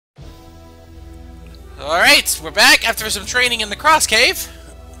Alright, we're back after some training in the Cross Cave.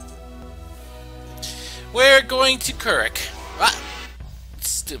 We're going to Kuruk. What?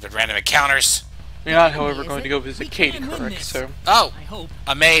 Stupid random encounters. We're not, however, going to go visit Katie Kuruk, so... Oh,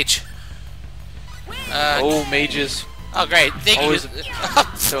 a mage. Oh, mages. Oh, great. Thank Always you.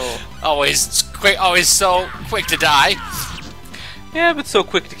 so... Always so quick to die. Yeah, but so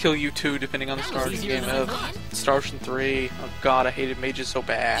quick to kill you too, depending on the stars of the game. Star Ocean 3. Oh god, I hated mages so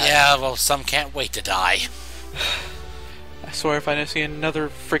bad. Yeah, well, some can't wait to die. I swear if I see another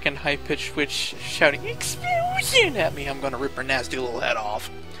freaking high-pitched witch shouting explosion at me, I'm gonna rip her nasty little head off.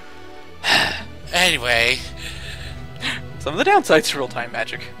 Anyway. Some of the downsides to real-time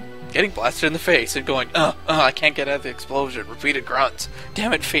magic. Getting blasted in the face and going, I can't get out of the explosion. Repeated grunts.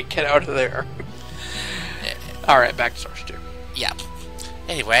 Damn it, Fate, get out of there. Alright, back to Star Ocean 2. Yeah.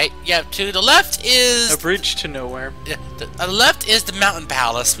 Anyway, yeah, to the left is... A bridge to nowhere. Yeah, on the left is the Mountain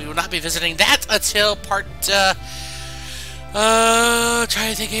Palace. We will not be visiting that until part, trying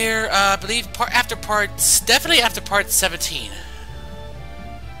to think here, I believe definitely after part 17.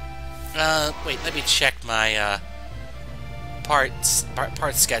 Wait, let me check my, part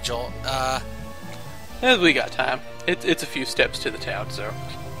schedule. We got time. It's a few steps to the town, so...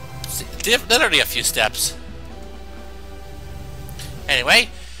 Literally a few steps. Anyway,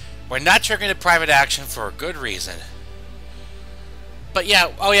 we're not triggering the private action for a good reason. But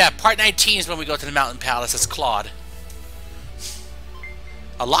yeah, oh yeah, part 19 is when we go to the Mountain Palace. It's Claude.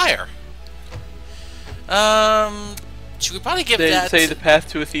 A liar. Should we probably give that... They say the path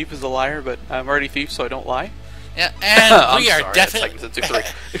to a thief is a liar, but I'm already a thief, so I don't lie. Yeah, and we are sorry, definitely... that's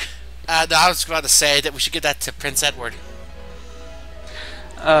like no, I was about to say that we should give that to Prince Edward.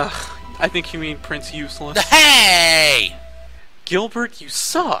 I think you mean Prince Useless. Hey! Gilbert, you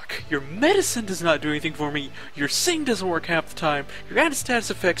suck! Your medicine does not do anything for me, your sing doesn't work half the time, your anti-status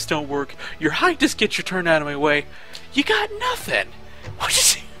effects don't work, your height just gets your turn out of my way. You got nothing! What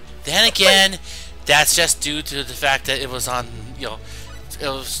is it? Then again, that's just due to the fact that it was on, it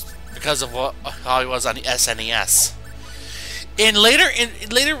was because of how it was on the SNES. In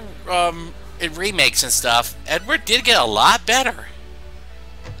remakes and stuff, Edward did get a lot better.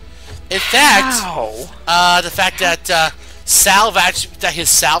 In fact, the fact that his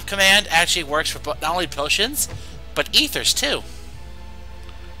salve command actually works for not only potions, but ethers too.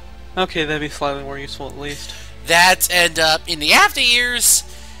 Okay, that'd be slightly more useful at least. That, and in the after years,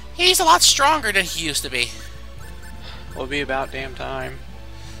 he's a lot stronger than he used to be. It'll be about damn time.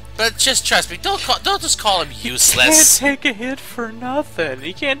 But just trust me, don't just call him useless. He can't take a hit for nothing.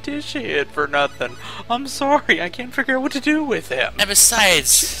 He can't dish a hit for nothing. I'm sorry, I can't figure out what to do with him. And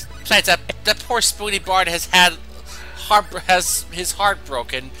besides that poor Spoony Bard has his heart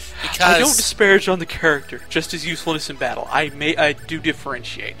broken because... I don't disparage on the character, just his usefulness in battle. I do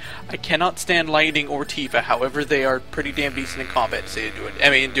differentiate. I cannot stand Lightning or Tifa, however they are pretty damn decent in combat,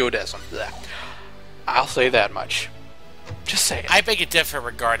 in Duodecim. I'll say that much. Just say it. I beg to differ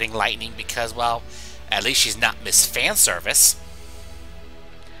regarding Lightning because, well, at least she's not Miss Fanservice.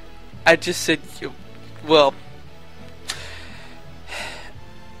 I just said, well...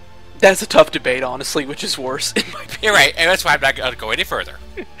 That's a tough debate, honestly, which is worse. You're right, and that's why I'm not going to go any further.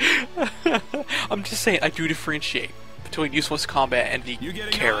 I'm just saying, I do differentiate between useless combat and the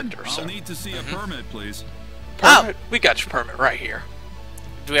character. I'll need to see a permit, please. Permit? We got your permit right here.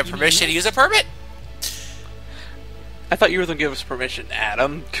 Do we have permission to use a permit? I thought you were going to give us permission,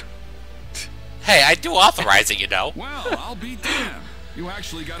 Adam. Hey, I do authorize it, you know. Well, I'll be damned. You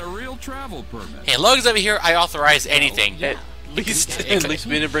actually got a real travel permit. Hey, as long as over here, I authorize anything. At least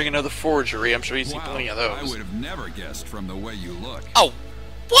we didn't bring another forgery. I'm sure you've seen plenty of those. I would have never guessed from the way you look. Oh,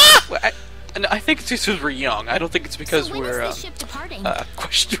 what? Well, I think it's just because we're young. I don't think it's because we're we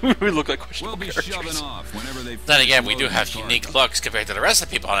look like questionable We'll be characters. shoving off whenever they. Then again, we do have unique looks compared to the rest of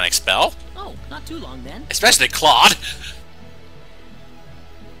the people on Expel. Oh, not too long then. Especially Claude.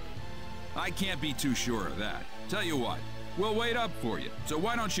 I can't be too sure of that. Tell you what, we'll wait up for you. So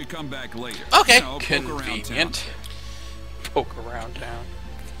why don't you come back later? Okay. You know, Convenient. Poke around town.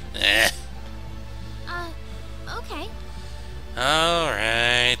 Eh. Okay.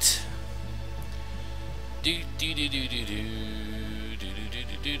 Alright.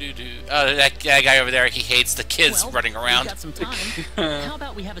 Oh, that guy over there, he hates the kids running around. We've got some time. How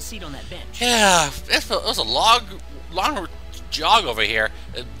about we have a seat on that bench? Yeah, it was a long jog over here.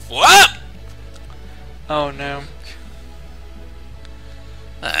 What? Oh no.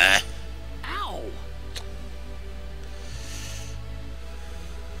 Ow!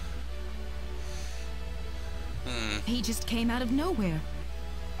 He just came out of nowhere.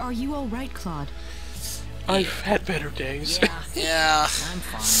 Are you all right, Claude? I've had better days. Yeah. Yeah. I'm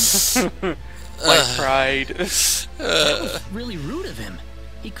fine. My pride. That was really rude of him.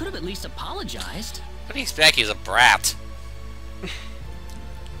 He could have at least apologized. What do you expect? He's a brat.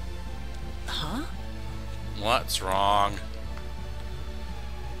 Huh? What's wrong?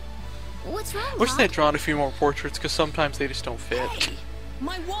 What's wrong, Wish Pop? they'd drawn a few more portraits, because sometimes they just don't fit. Hey,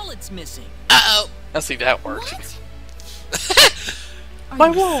 my wallet's missing. Uh-oh. I'll see that works. Are My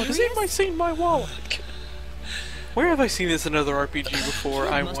you wallet! Has serious? anybody seen my wallet? Where have I seen this in another RPG before,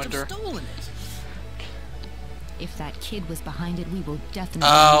 Kid I must wonder? have stolen it. If that kid was behind it, we will definitely.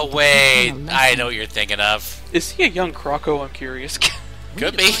 Oh, need to wait. teach him a I lesson. know what you're thinking of. Is he a young Croco? I'm curious. We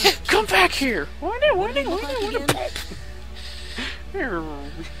Could need to be. find that Come kid. back here! Why not? Why What did not? he Why look not? like Why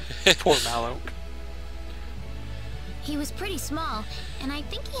not? Poor Mallow. He was pretty small, and I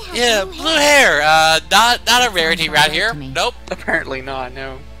think he had Yeah, blue blue hair. Not a rarity sounds around right here. to me. Nope. Apparently not,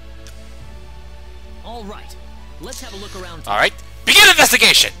 no. All right, let's have a look around. All right. Begin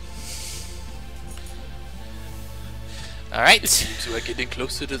investigation. All right. Seems we're getting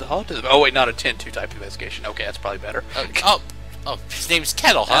closer to the heart of the... Oh, wait, not a 10-2 type investigation. Okay, that's probably better. Oh, his name's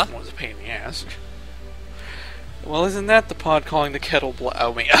Kettle, huh? That one's a pain in the ass. Well, isn't that the pod calling the kettle black?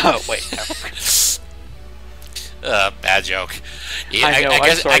 Oh, wait. No. Bad joke. Yeah, I know,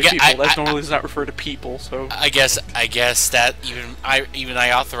 I'm sorry, people. That I- normally does not rear to people, so... I guess that even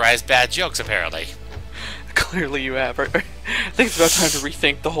I authorize bad jokes apparently. Clearly you have. I think it's about time to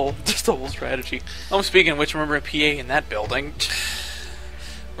rethink the whole strategy. Oh, speaking of which, remember a PA in that building?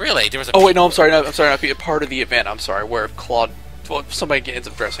 Really, there was a. Oh wait, no, I'm sorry, not PA, part of the event. I'm sorry, where Claude, well, somebody ends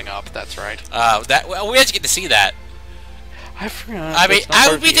up dressing up. That's right. We had to get to see that. I forgot. I mean, That's not I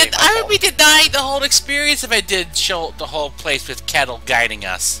part would of be PA, my I would fault. be denying the whole experience if I did show the whole place with Kettle guiding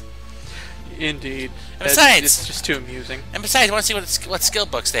us. Indeed. And besides- it's just too amusing. And besides, I want to see what skill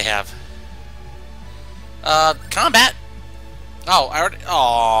books they have. Combat. Oh, I already.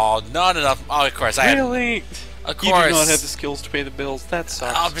 Oh, not enough. Oh, of course, I had. Really? Of You do course. not have the skills to pay the bills. That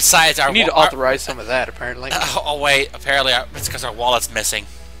sucks. Oh, besides, our you need to our- authorize some of that, apparently. Oh wait, apparently it's because our wallet's missing.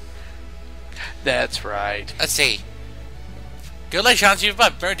 That's right. Let's see. Good luck, Sean.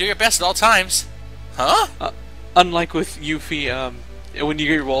 Better do your best at all times. Huh? Unlike with Yuffie, when you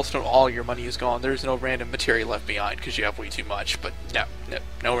get your wallstone, all your money is gone. There's no random material left behind because you have way too much. But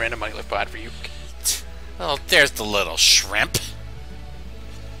no random money left behind for you. Oh, there's the little shrimp.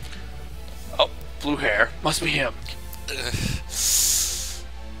 Oh, blue hair. Must be him.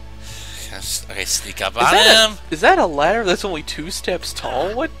 Okay, sneak up on him. Is that a ladder that's only 2 steps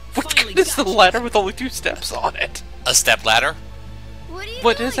tall? What Finally good is the got you. ladder with only 2 steps on it? A step ladder. What are you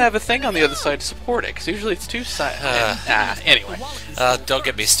But doing? does it have a thing on the other side to support it? Because usually it's 2 sides. Anyway. The wallet is still Don't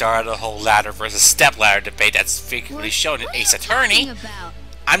get me started on the whole ladder versus step ladder debate that's frequently shown in Ace Attorney. About?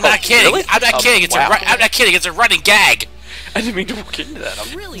 I'm not kidding. really? I'm not kidding. Wow. I'm not kidding. It's a running gag. I didn't mean to walk into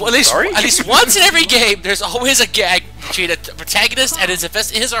that. really Well, at least once in every game, there's always a gag between a protagonist and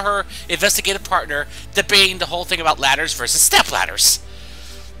his or her investigative partner debating the whole thing about ladders versus step ladders.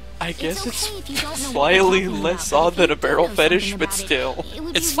 I guess It's okay if you don't know what slightly you're talking less about, odd but than if a you barrel know fetish, something but about it, still. it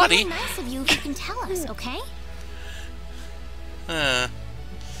would It's be funny. real nice of you if you can tell us, okay?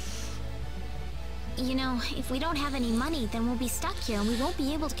 You know, if we don't have any money, then we'll be stuck here and we won't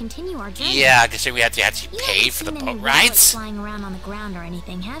be able to continue our journey. Yeah, I guess we have to actually You pay haven't for the seen boat any wallets rides. flying around on the ground or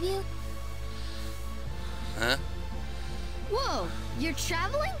anything, have you? Huh? Whoa, you're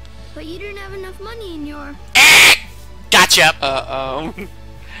traveling? But you didn't have enough money in your... Gotcha.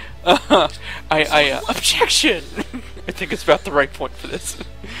 Objection! I think it's about the right point for this.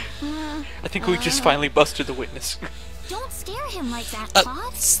 I think we just finally busted the witness. Don't scare him like that, Uh,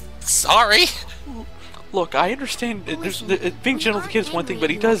 Claude. Sorry. Look, I understand being gentle to the kid is one thing, but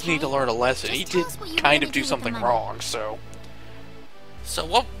he does need to learn a lesson. He did kind of do something wrong, so... So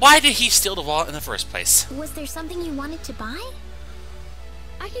why did he steal the wallet in the first place? Was there something you wanted to buy?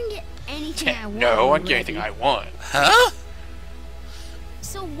 I can get anything I want. No, I when can get anything ready. I want. Huh?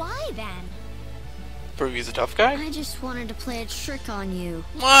 So why then? Prove he's a tough guy? I just wanted to play a trick on you.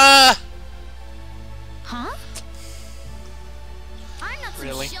 What? Huh? I'm not some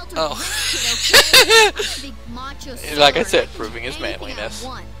Really? sheltered Oh. rich kid, okay? I'm a big macho Like I sailor said, and proving his anything I manliness.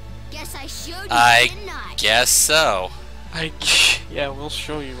 want. Guess I showed you, I didn't I? guess so. Yeah, we'll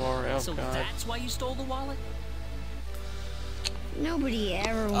show you, Laura. Oh, So God. that's why you stole the wallet? Nobody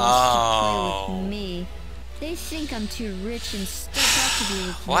ever wants Oh. to play with me. They think I'm too rich and stuck up to be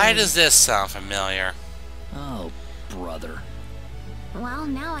with Why me. does this sound familiar? Oh, brother. Well,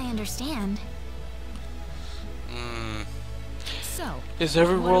 now I understand. Hmm. So, Is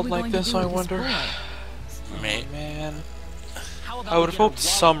every what are world we like going to this, do I with this wonder? boy? May Man. How about I would we have get a hoped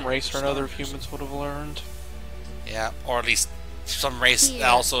some wallet race or back another of starters? humans would have learned. yeah, or at least some race that Yeah,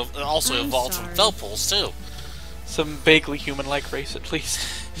 also I'm evolved from sorry. Felpals too. Some vaguely human-like race, at least.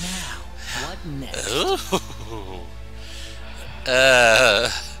 Now, what next? Ooh.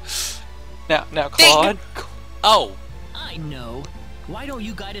 Now, Claude. Oh, I know. Why don't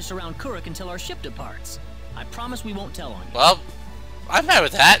you guide us around Kuruk until our ship departs? I promise we won't tell on you. well, I'm fine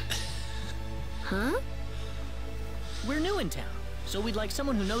with that. Huh? We're new in town, so we'd like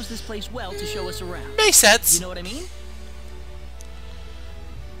someone who knows this place well to show us around. Makes sense. You know what I mean?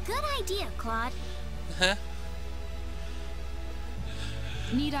 Good idea, Claude. Huh?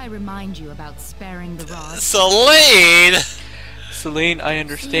 Need I remind you about sparing the rod? Celine! Celine, I So you want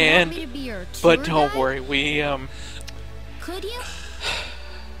understand, me to be your but tour don't guide? worry. We, Could you?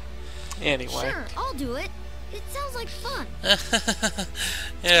 anyway. Sure, I'll do it. It sounds like fun. That comes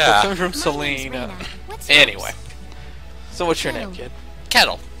Yeah. from Celine. Reina. What's yours? Anyway. So what's your name, kid?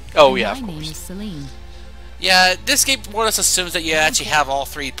 Kettle. Oh, yeah, My of name is course. Celine. Yeah, this game more or less assumes that you actually have all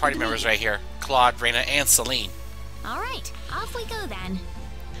three party members right here. Claude, Reina, and Celine. Alright, off we go then.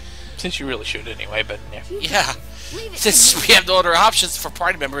 Since you really should anyway, but yeah. Yeah. Leave it Since to me. we have no other options for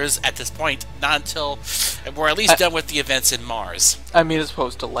party members at this point, not until we're at least done with the events in Mars. I mean, as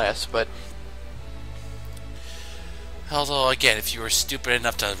opposed to less, but Although, again, if you were stupid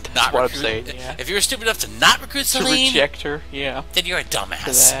enough to not what I'm recruit, saying, yeah. if you were stupid enough to not recruit to Celine, reject her, yeah. then you're a For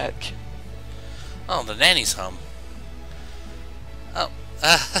dumbass. that. Oh, the nanny's home. Oh,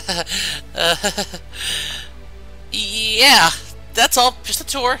 yeah, that's all. Just a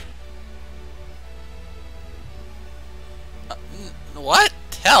tour. What?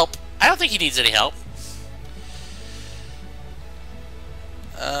 Help? I don't think he needs any help.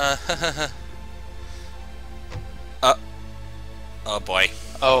 Oh boy.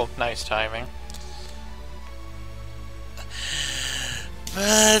 Oh, nice timing.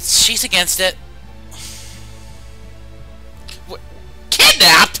 But she's against it. What?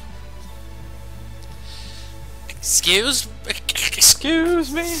 Kidnapped? Excuse me?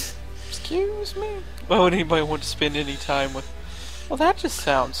 Excuse me? Excuse me? Why would anybody want to spend any time with... Well, that just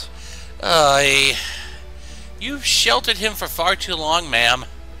sounds... You've sheltered him for far too long, ma'am.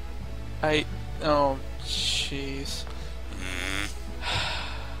 Oh, jeez.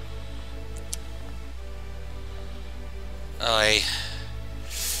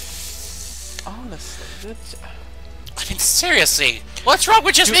 Honestly, that's... I mean, seriously, what's wrong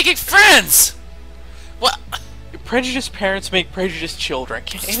with just making friends? What? Prejudiced parents make prejudiced children.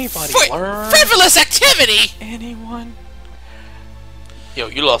 Can anybody learn? Frivolous activity? Anyone? Yo,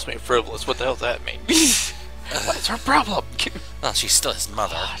 you lost me at frivolous. What the hell does that mean? What's her problem? Well, she's still his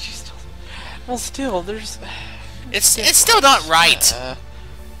mother. Ah, she's still... Well, still, there's... It's still not right.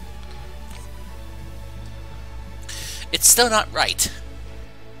 It's still not right.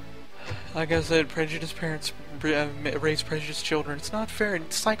 Like I said, prejudiced parents raise prejudiced children. It's not fair, and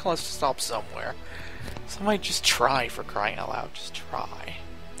the cycle has to stop somewhere. Somebody just try, for crying out loud. Just try.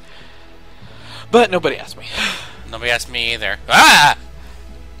 But nobody asked me. Nobody asked me either. Ah!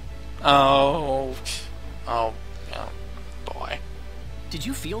 Oh, boy. Did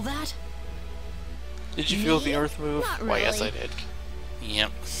you feel that? Did you feel the earth move? Not Why, yes, I really. did.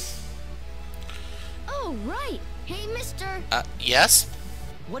 Yep. Oh, right. Hey, mister. Yes?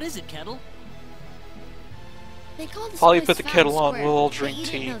 What is it, Kettle? They call this While you place put the Fountain kettle on, Square, we'll all but drink you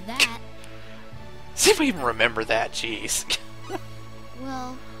didn't tea. know that. See if we even remember that, jeez.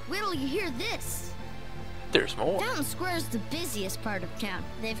 Well, wait till you hear this. There's more. Fountain Square is the busiest part of town.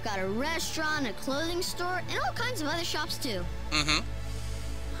 They've got a restaurant, a clothing store, and all kinds of other shops too. Mm-hmm.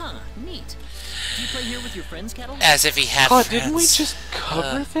 Huh, neat. Do you play here with your friends, Kettle? As if he had Claude, friends. didn't we just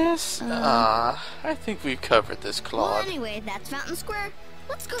cover this? I think we've covered this, Well, Claude. anyway, that's Fountain Square.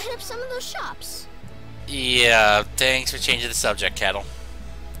 Let's go hit up some of those shops. Yeah, thanks for changing the subject, Kettle.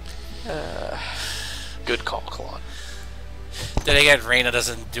 Good call, Claude. Then again, Reina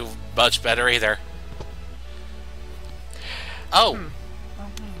doesn't do much better either. Oh.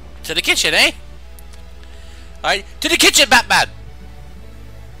 To the kitchen, eh? Alright, to the kitchen, Batman!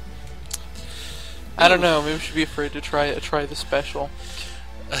 I don't know. Maybe we should be afraid to try the special.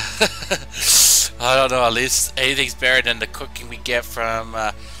 I don't know, at least anything's better than the cooking we get from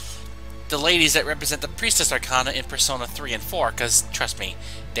the ladies that represent the Priestess Arcana in Persona 3 and 4, because, trust me,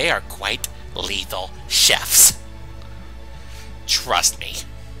 they are quite lethal chefs. Trust me.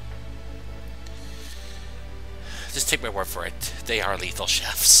 Just take my word for it. They are lethal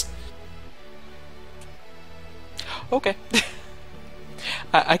chefs. Okay.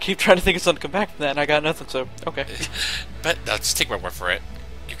 I keep trying to think of something to come back from that, and I got nothing, so, okay. But, no, just take my word for it.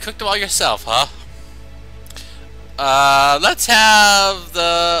 You cooked them all yourself, huh? Let's have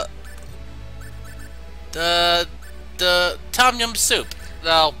the the tom yum soup.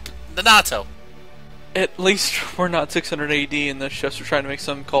 No, the natto. At least we're not 600 AD and the chefs are trying to make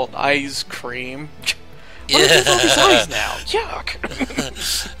something called ice cream. What are all these eyes now? Yuck!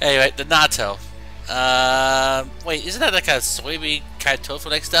 Anyway, the natto. Wait, isn't that like a soybean kind of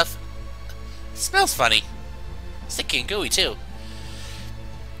tofu-like stuff? It smells funny. Sticky and gooey, too.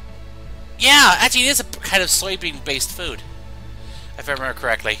 Yeah, actually, it is a kind of soybean-based food, if I remember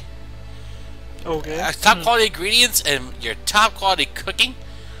correctly. Okay. Top quality ingredients and your top quality cooking.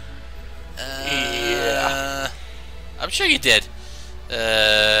 Yeah. I'm sure you did.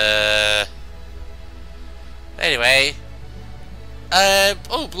 Anyway.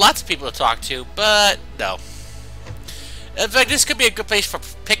 Oh, lots of people to talk to, but no. In fact, this could be a good place for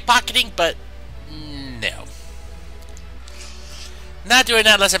pickpocketing, but no. Not doing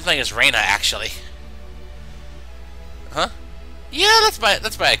that unless I'm playing as Reina, actually. Huh? Yeah, let's buy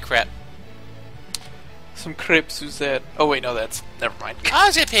a crepe. Some crepes, who's that? Oh wait, no, that's... Never mind. I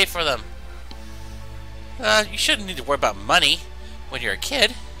was gonna pay for them. You shouldn't need to worry about money when you're a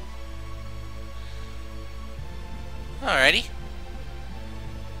kid. Alrighty.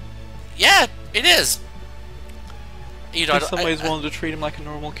 Yeah, it is. You know, Somebody's willing to treat him like a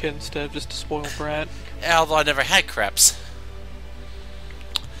normal kid instead of just a spoiled brat. Although I never had crepes.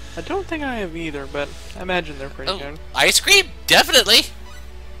 I don't think I have either, but I imagine they're pretty good. Ice cream? Definitely.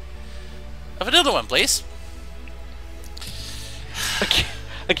 Have another one, please.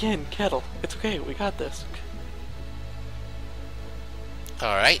 Again, Kettle. It's okay, we got this.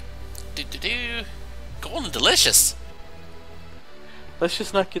 Alright. Golden delicious. Let's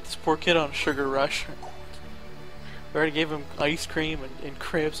just not get this poor kid on a sugar rush. We already gave him ice cream and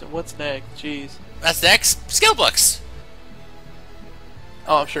crepes, and what's next? Jeez. That's next. Skill books.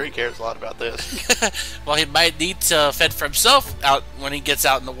 Oh, I'm sure he cares a lot about this. Well, he might need to fend for himself out when he gets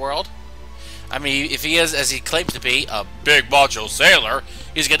out in the world. I mean, if he is, as he claims to be, a big macho sailor,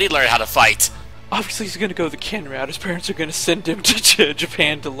 he's gonna need to learn how to fight. Obviously, he's gonna go the Ken route. His parents are gonna send him to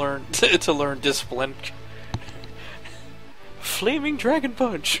Japan to learn discipline. Flaming Dragon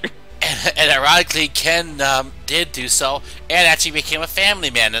Punch. And ironically, Ken did do so, and actually became a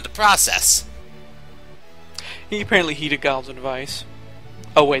family man in the process. He apparently heeded Goblin advice.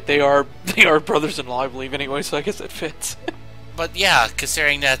 Oh wait, they are brothers-in-law, I believe, anyway. So I guess it fits. But yeah,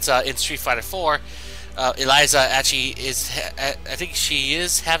 considering that in Street Fighter 4, Eliza actually is, I think she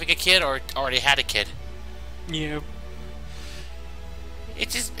is having a kid or already had a kid. Yeah.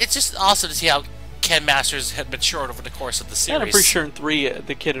 It's just awesome to see how Ken Masters had matured over the course of the series. And I'm pretty sure in 3,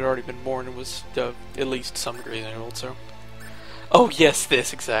 the kid had already been born and was at least some degree old. So. Oh yes,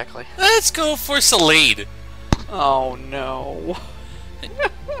 this exactly. Let's go for Celine. Oh no.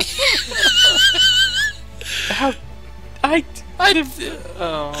 How? I don't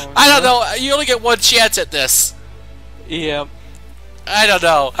know. You only get one chance at this. Yeah. I don't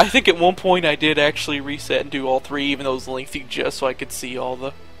know. I think at one point I did actually reset and do all 3, even though it was lengthy, just so I could see all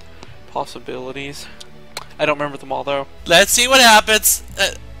the possibilities. I don't remember them all though. Let's see what happens.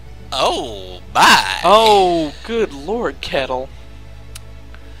 Oh my. Oh, good lord, Kettle.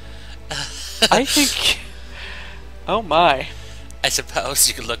 I think. Oh my. I suppose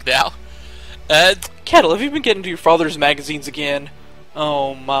you can look now. Kettle, have you been getting to your father's magazines again?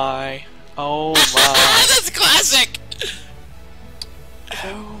 Oh my. Oh my. That's classic!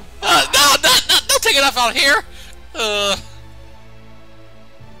 Oh. No, don't take it off out here!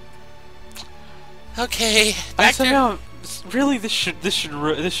 Okay, back somehow, really, this should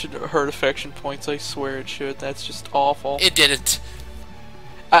hurt affection points. I swear it should. That's just awful. It didn't.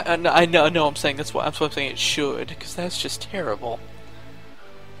 I know. I'm saying that's why I'm saying it should, because that's just terrible.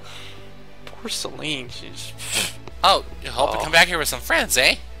 Poor Celine. She's. Oh, you hope to come back here with some friends,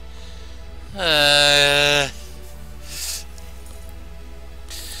 eh?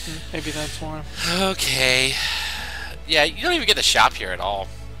 Maybe that's why. Okay. Yeah, you don't even get to shop here at all.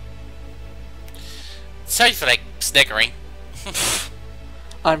 Sorry for like snickering.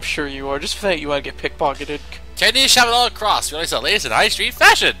 I'm sure you are. Just for that, you want to get pickpocketed. Trendy shop it all across. We only sell latest in high street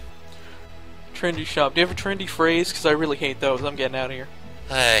fashion. Trendy shop. Do you have a trendy phrase? Because I really hate those. I'm getting out of here.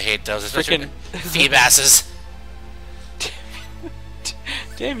 I hate those, especially feed asses.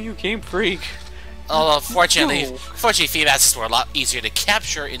 Damn you, Game Freak. Although, fortunately, feed asses were a lot easier to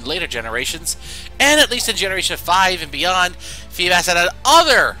capture in later generations, and at least in Generation 5 and beyond, feed asses had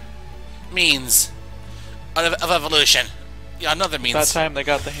other means of evolution. Yeah, another means. That time they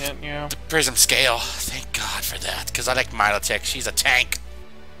got the hint, yeah. The prism scale. Thank God for that, because I like Milotech. She's a tank.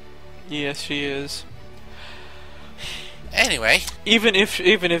 Yes, she is. Anyway, even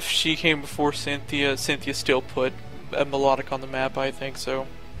if she came before Cynthia still put a melodic on the map. I think so.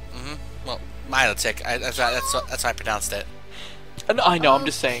 Well, Milotic. That's how I pronounced it. I know. I'm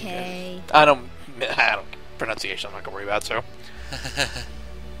just saying. Okay. I don't pronunciation. I'm not gonna worry about. So.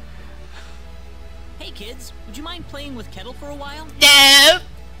 Hey kids, would you mind playing with Kettle for a while? No.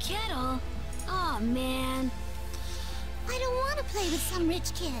 Kettle? Oh man. I don't want to play with some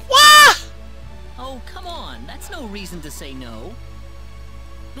rich kid. What? Oh, come on. That's no reason to say no.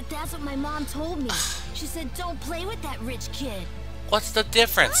 But that's what my mom told me. She said don't play with that rich kid. What's the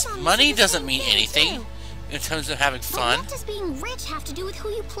difference? My mom Money said the doesn't same mean thing, anything too. in terms of having But fun. what does being rich have to do with who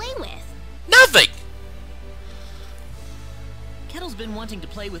you play with? Nothing. Kettle's been wanting to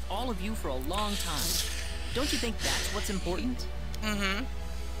play with all of you for a long time. Don't you think that's what's important?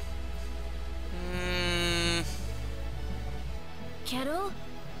 Kettle?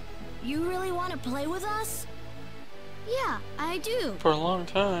 You really want to play with us? Yeah, I do. For a long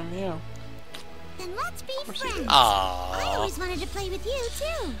time, yeah. Then let's be friends. I Aww. always wanted to play with you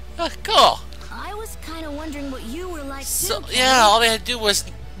too. Cool. I was kind of wondering what you were like So too. yeah, all they had to do was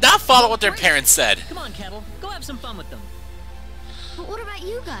not follow what their parents said. Come on, Kettle. Go have some fun with them. But what about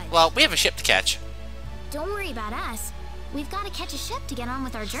you guys? Well, we have a ship to catch. Don't worry about us. We've got to catch a ship to get on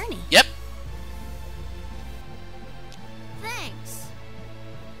with our journey. Yep. Thanks.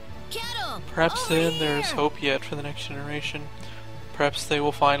 Kettle! Perhaps over then here! there's hope yet for the next generation. Perhaps they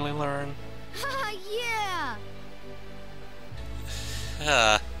will finally learn. Haha,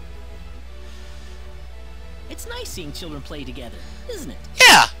 yeah! It's nice seeing children play together, isn't it?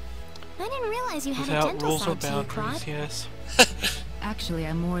 Yeah. I didn't realize you had a Without dental rules or side to you, boundaries, Claude. yes. Actually,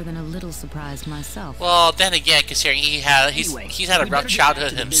 I'm more than a little surprised myself. Well, then again, considering he's Anyway, had a we rough better get back childhood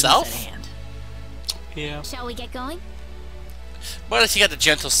to the business himself. at hand. Yeah. Shall we get going? What if he got the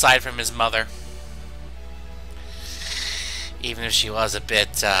gentle side from his mother? Even if she was a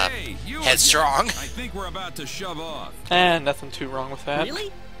bit Hey, you again. headstrong. I think we're about to shove off. Nothing too wrong with that.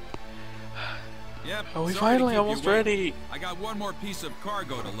 Really? Yep. Are we sorry to finally keep you almost waiting. ready? I got one more piece of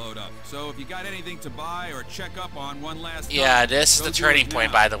cargo to load up. So if you got anything to buy or check up on one last Yeah, time, this is go the do turning it point,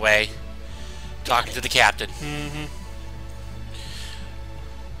 now. by the way. Talking to the captain.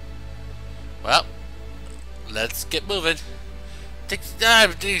 Well, let's get moving. Take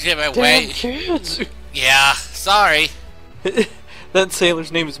my way. Damn kids! Yeah, sorry. That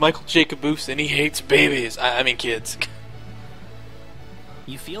sailor's name is Michael Jacoboose, and he hates babies. I mean kids.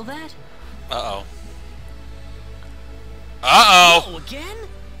 You feel that? Uh-oh. Uh-oh. Oh, again?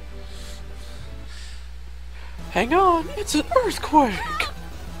 Hang on, it's an earthquake!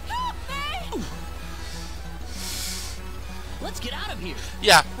 Let's get out of here.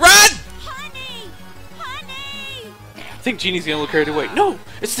 Yeah, run! Honey! Honey! I think Genie's gonna look carried away. No!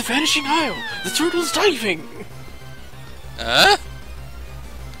 It's the Vanishing Isle! The turtle's diving! Huh?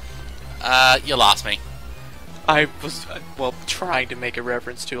 You lost me. I was, well, trying to make a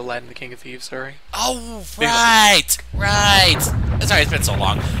reference to Aladdin the King of Thieves, sorry. Oh, right! Right! Sorry, it's been so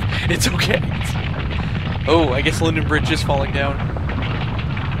long. It's okay. Oh, I guess London Bridge is falling down.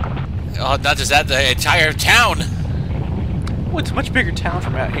 Oh, not just that, the entire town. Oh, it's a much bigger town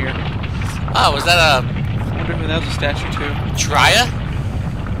from out here. Oh, was that a I wonder who that was a statue to. Tria?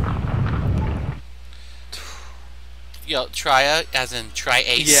 Yo, Tria, as in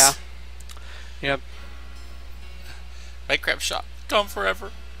Tri-Ace? Yeah. Yep. Right, crab shop. Gone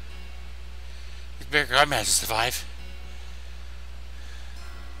forever. It's bigger. I managed to survive.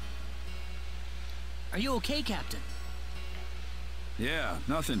 Are you okay, Captain? Yeah,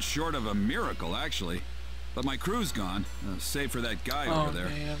 nothing short of a miracle, actually. But my crew's gone, save for that guy Oh, over there.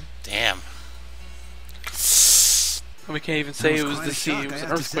 man. Damn. We can't even say it was quite the a sea. shock, It I was an have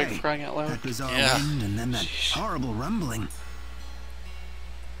to earthquake say. for crying out loud. That bizarre Yeah. wind and then that Sheesh. horrible rumbling.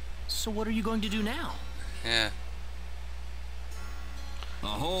 So what are you going to do now? Yeah. A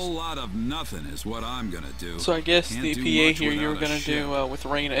whole lot of nothing is what I'm gonna do. So I guess Can't the do PA much here you were without a gonna ship. do with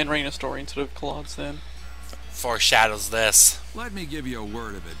Raina and Raina's story instead of Claude's then. Foreshadows this. Let me give you a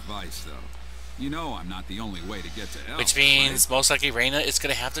word of advice, though. You know I'm not the only way to get to Elf. Which means most likely Reina is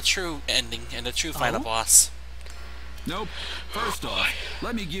going to have the true ending and the true final boss. Right? Nope. First off,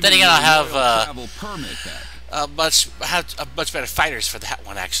 let me give Then you again, your I'll have, royal travel permit back. Much better fighters for that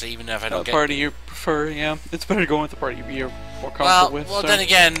one, actually, even if I don't The get... party you prefer, yeah. It's better going with the party you're more comfortable Well, with. well so. then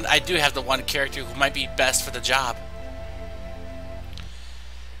again, I do have the one character who might be best for the job.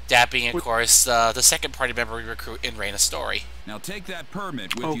 That being, of course, the second party member we recruit in Reina's story. Now take that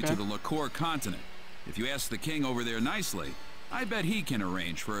permit with you to the Liqueur continent. If you ask the king over there nicely, I bet he can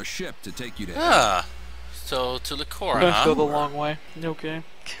arrange for a ship to take you to Elf. Ah, so to Liqueur, We're gonna huh? go the long way. Okay.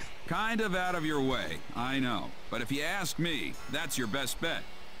 Kind of out of your way, I know. But if you ask me, that's your best bet.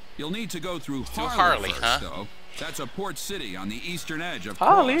 You'll need to go through Harley Harley, first, huh? though. That's a port city on the eastern edge of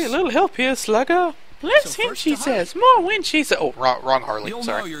Harley, Cross. a little help here, slugger. Less him, she says. More wind, she says. Oh, wrong Harley. You'll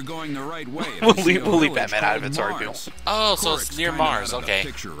know Sorry. you're going the right way. if We'll you see leave- a we'll leave village Batman out of called it, sorry, people. Mars. Oh, so it's Cork's near kinda Mars. out of the Okay.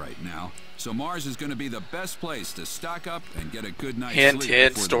 picture right now. So Mars is going to be the best place to stock up and get a good night's Hint, sleep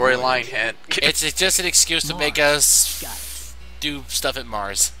hint, before the storyline, voyage. hint. It's just an excuse to make us do stuff at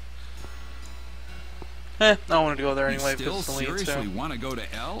Mars. I wanted to go there anyway You still because it's the lead, seriously so. want to go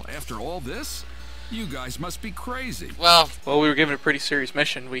to L after all this? You guys must be crazy. Well, Well, we were given a pretty serious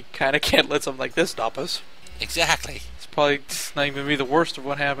mission. We kind of can't let something like this stop us. exactly. It's probably not even be the worst of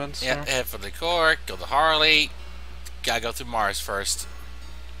what happens. Yeah, so. head for the Cork, go to Harley. Gotta go through Mars first.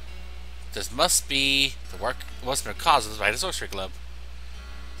 This must be the work. Must have been caused by the Sorcery Club.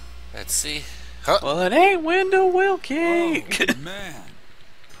 Let's see. Huh? Well, it ain't Window Wilkie. Oh, man.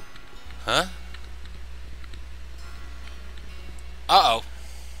 Huh? Uh-oh.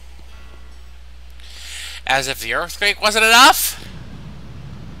 As if the earthquake wasn't enough?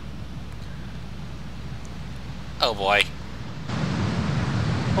 Oh boy.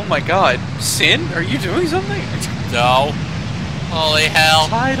 Oh my God, Sin, are you doing something? No. Holy hell.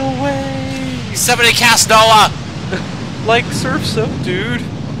 Tidal wave. Somebody cast Noah! Like Surf's Up, dude.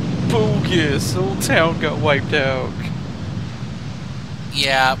 Bogus. The whole town got wiped out.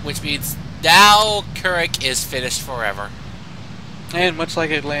 Yeah, which means now Kuruk is finished forever. And much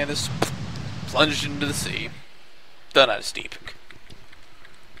like Atlantis, plunged into the sea. Done out of steep.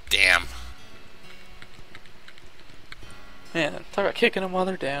 Damn. Man, talk about kicking them while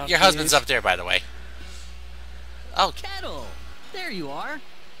they're down. Your husband's up there, by the way. Oh, Kettle, there you are.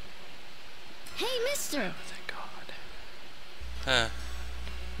 Hey, mister. Thank God. huh.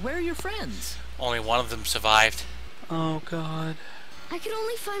 Where are your friends? Only one of them survived. Oh God. I could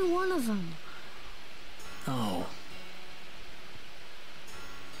only find one of them. Oh,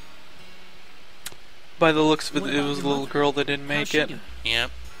 By the looks of it, What it about was a your little mother? girl that didn't how's make she it. doing?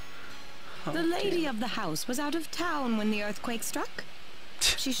 Yep. The lady of the house was out of town when the earthquake struck.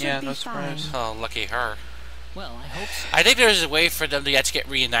 She should Yeah, be no fine. surprise. Oh, lucky her. Well, I hope so. I think there's a way for them to actually get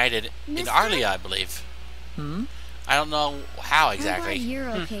reunited in Mister? Arlia, I believe. Hmm? I don't know how I'm exactly. glad you're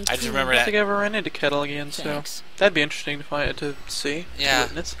okay, I just too. remember I that. think I ever ran into Kettle again, so Thanks. that'd be interesting to find to see. Yeah. To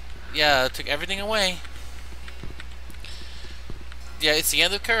witness. Yeah, it took everything away. Yeah, it's the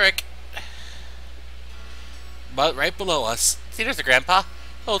end of Kuruk. But right below us. See, there's the grandpa.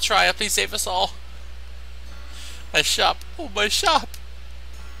 Oh, Tria, please save us all. My shop. Oh, my shop.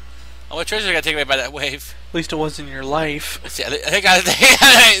 Oh, my treasure got taken away by that wave. At least it wasn't your life. See, I think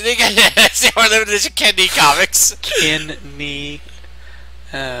see, we're limited to Candy Comics. Knee.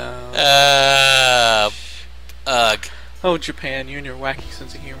 Ugh. Oh, Japan, you and your wacky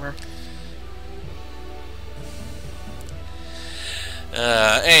sense of humor.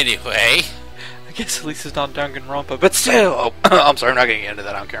 Anyway. I guess at least it's not Danganronpa, but still. Oh, I'm sorry, I'm not getting into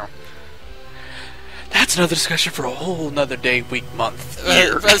that. I don't care. That's another discussion for a whole nother day, week, month,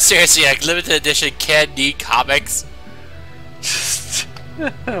 year. But seriously, like limited edition Candy Comics.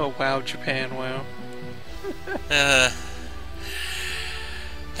 Oh wow, Japan, wow.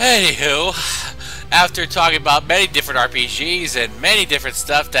 Anywho, after talking about many different RPGs and many different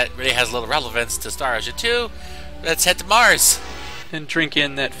stuff that really has little relevance to Star Ocean 2, let's head to Mars. And drink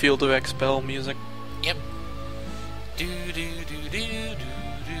in that Field of Expel music, Yep. Do do do do do do.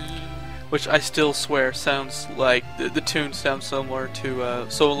 which I still swear sounds like the tune sounds similar to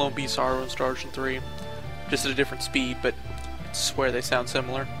So Alone Be Sorrow in Star Ocean 3, just at a different speed, but I swear they sound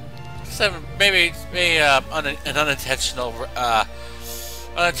similar. So maybe an unintentional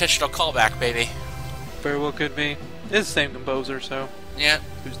callback, maybe. Very well could be. It's the same composer, so Yeah.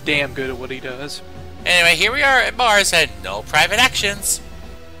 who's damn good at what he does. Anyway, here we are at Mars and no private actions.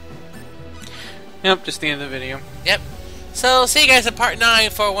 Yep, just the end of the video. Yep. So see you guys in part 9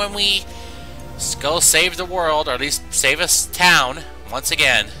 for when we go save the world, or at least save us town once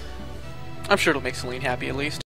again. I'm sure it'll make Celine happy at least.